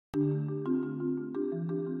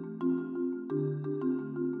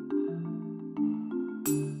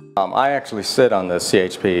I actually sit on the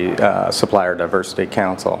CHP Supplier Diversity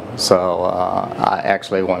Council. So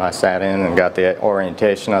when I sat in and got the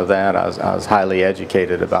orientation of that, I was highly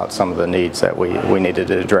educated about some of the needs that we needed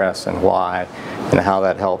to address and why, and how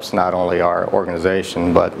that helps not only our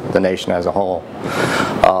organization but the nation as a whole.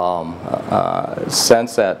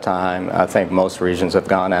 Since that time, I think most regions have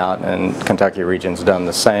gone out, and Kentucky region's done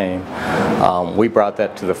the same. We brought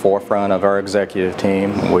that to the forefront of our executive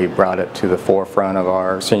team. We brought it to the forefront of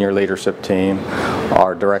our senior leadership team.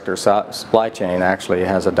 Our director of supply chain actually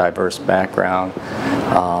has a diverse background.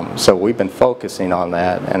 So we've been focusing on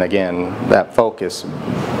that, and again, that focus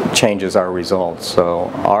changes our results. So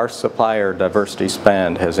our supplier diversity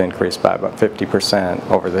spend has increased by about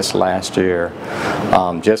 50% over this last year,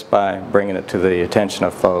 just by bringing it to the attention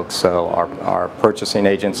of folks. So our purchasing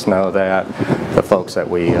agents know that. The folks that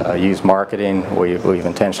we use marketing, we've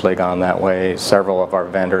intentionally gone that way. Several of our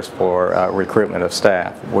vendors for recruitment of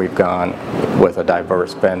staff, we've gone with a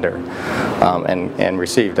diverse vendor and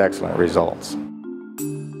received excellent results.